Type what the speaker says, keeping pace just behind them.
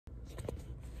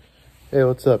Hey,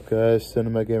 what's up guys?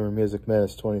 Cinema Gamer Music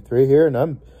Madness 23 here, and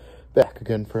I'm back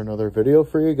again for another video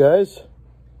for you guys.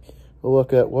 We'll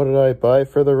look at what did I buy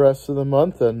for the rest of the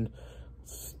month, and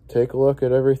let's take a look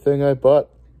at everything I bought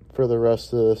for the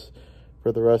rest of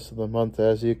the month.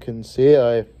 As you can see,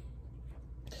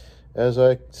 as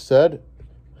I said,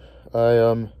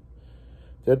 I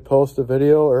did post a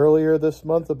video earlier this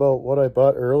month about what I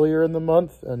bought earlier in the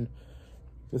month, and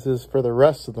this is for the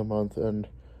rest of the month. And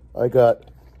I got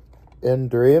In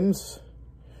Dreams.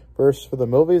 First, for the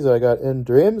movies, I got In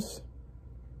Dreams.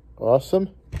 Awesome.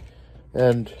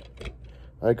 And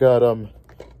I got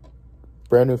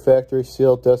brand new factory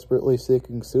seal, Desperately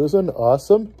Seeking Susan.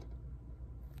 Awesome.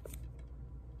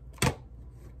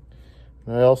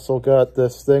 And I also got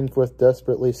this thing with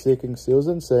Desperately Seeking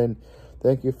Susan saying,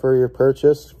 "Thank you for your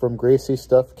purchase from Greasy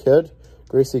Kid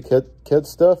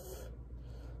Stuff.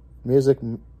 Music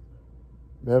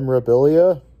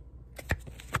memorabilia."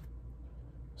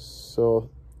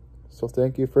 So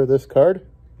thank you for this card.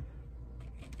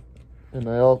 And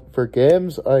for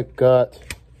games, I got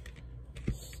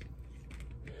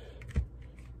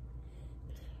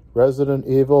Resident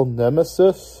Evil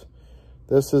Nemesis.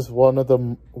 This is one of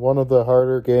the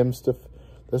harder games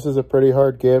this is a pretty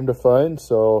hard game to find,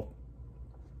 so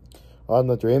on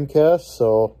the Dreamcast.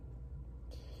 So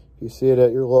if you see it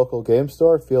at your local game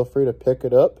store, feel free to pick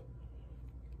it up.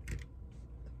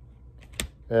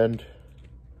 And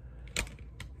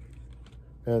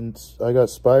I got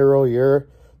Spyro Year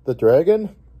the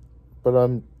Dragon, but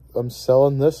I'm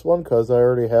selling this one because I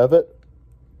already have it.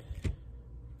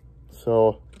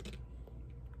 So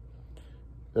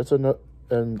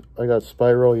and I got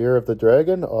Spyro Year of the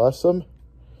Dragon. Awesome.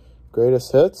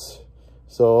 Greatest hits.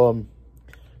 So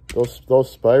those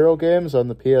Spyro games on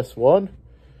the PS1,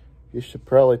 you should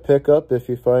probably pick up if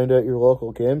you find at your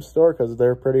local game store, because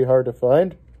they're pretty hard to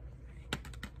find.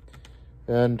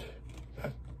 And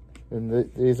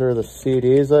these are the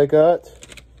CDs I got,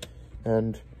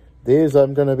 and these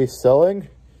I'm going to be selling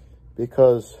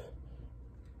because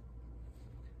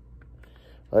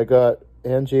I got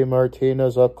Angie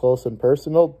Martinez Up Close and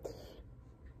Personal,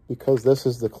 because this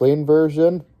is the clean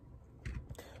version.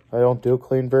 I don't do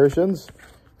clean versions.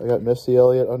 I got Missy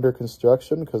Elliott Under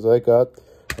Construction because I got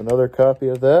another copy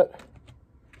of that.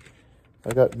 I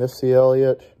got Missy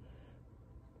Elliott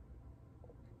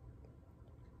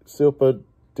Super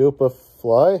Dupa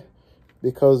Fly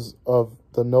because of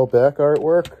the no back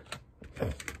artwork.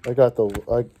 I got the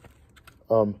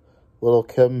Little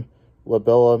Kim La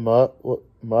Bella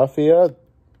Mafia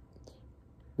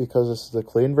because this is the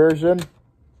clean version,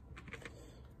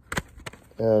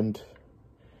 and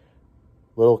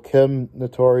Little Kim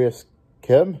Notorious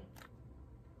Kim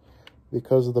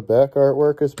because of the back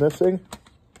artwork is missing.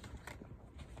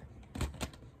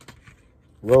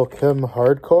 Lil Kim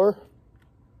Hardcore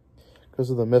because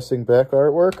of the missing back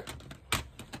artwork.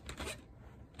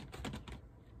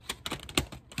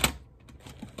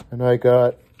 And I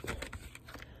got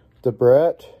Da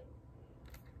Brat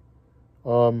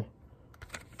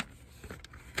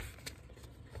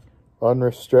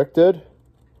Unrestricted.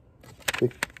 I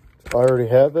already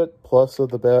have it, plus of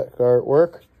the back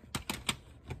artwork,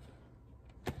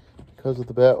 because of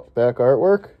the back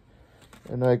artwork.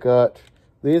 And I got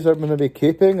these I'm going to be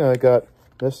keeping. I got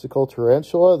Mystical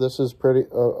Tarantula. This is pretty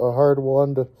a hard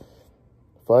one to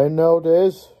find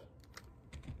nowadays.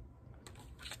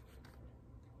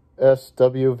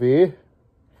 SWV,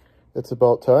 It's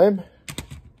About Time.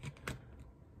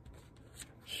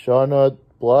 Shauna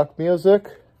Block Music.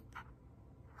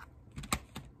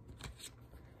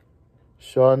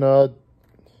 Shauna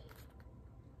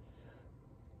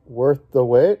Worth the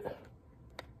Wait.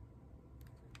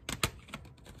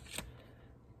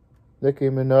 Nicki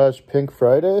Minaj Pink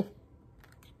Friday.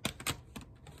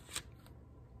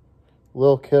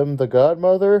 Lil Kim The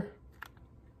Godmother.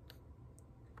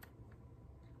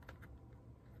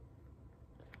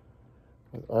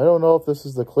 I don't know if this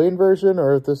is the clean version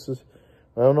or if this is,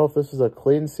 I don't know if this is a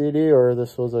clean CD or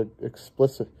this was a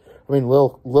explicit. I mean,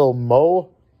 Lil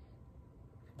Mo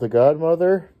The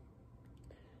Godmother.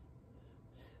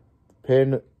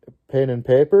 Pain and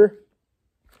Paper.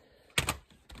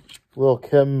 Lil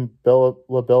Kim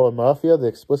La Bella Mafia, the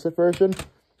explicit version.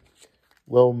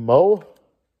 Lil Mo,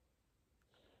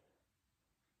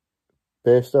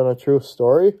 based on a true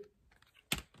story.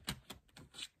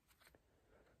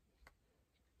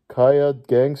 Kaya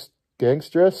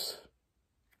Gangstress.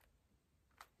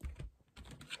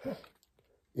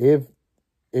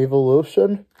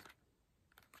 Evolution.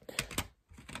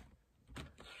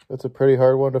 That's a pretty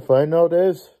hard one to find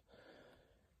nowadays.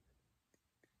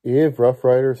 Eve, Rough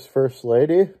Riders First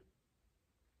Lady.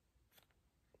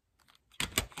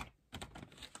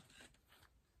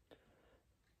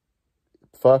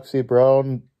 Foxy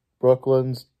Brown,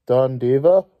 Brooklyn's Don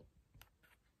Diva.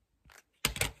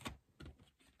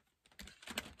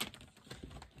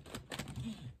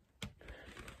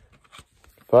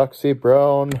 Foxy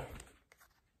Brown,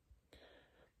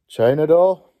 China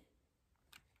Doll.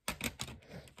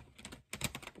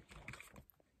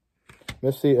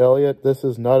 Missy Elliott, This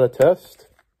Is Not a Test.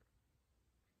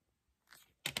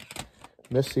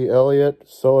 Missy Elliott,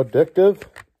 So Addictive.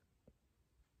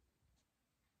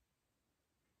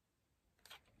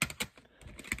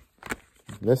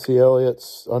 Missy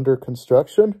Elliott's Under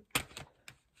Construction.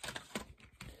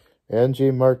 Angie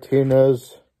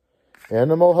Martinez,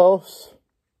 Animal House.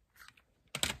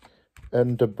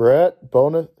 And Debrat,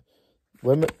 bonus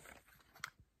limit.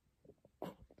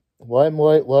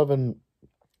 Limelight Love and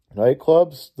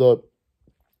Nightclubs,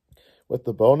 with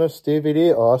the bonus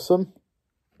DVD, awesome.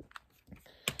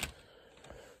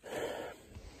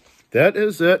 That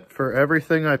is it for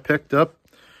everything I picked up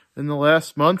in the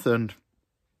last month, and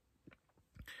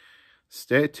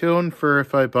stay tuned for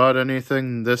if I bought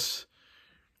anything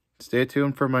stay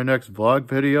tuned for my next vlog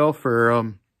video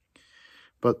for,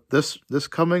 but this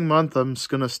coming month, I'm just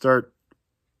going to start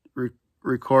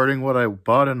recording what I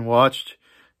bought and watched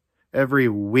every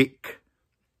week,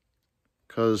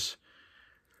 because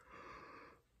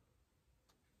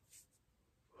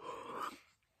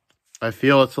I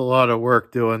feel it's a lot of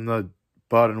work doing the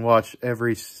bought and watch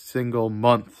every single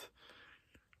month.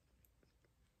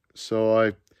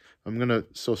 So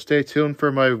so stay tuned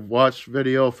for my watch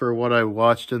video for what I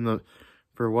watched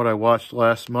what I watched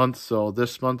last month. So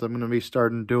this month I'm going to be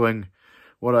starting doing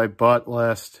what I bought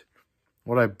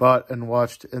and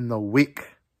watched in the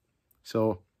week.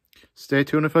 So stay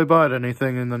tuned if I bought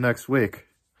anything in the next week.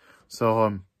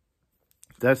 So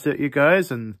that's it, you guys,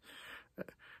 and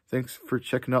thanks for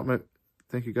checking out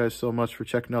thank you guys so much for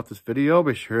checking out this video.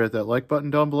 Be sure to hit that like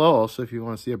button down below. Also, if you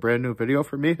want to see a brand new video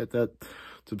from me, hit that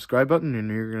subscribe button and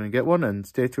you're going to get one. And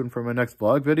stay tuned for my next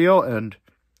vlog video. And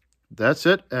that's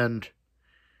it. And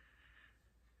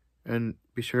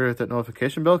be sure to hit that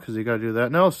notification bell, because you got to do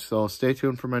that now. So stay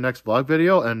tuned for my next vlog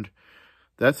video. And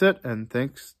that's it. And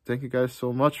thank you guys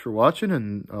so much for watching,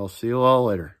 and I'll see you all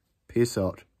later. Peace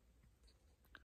out.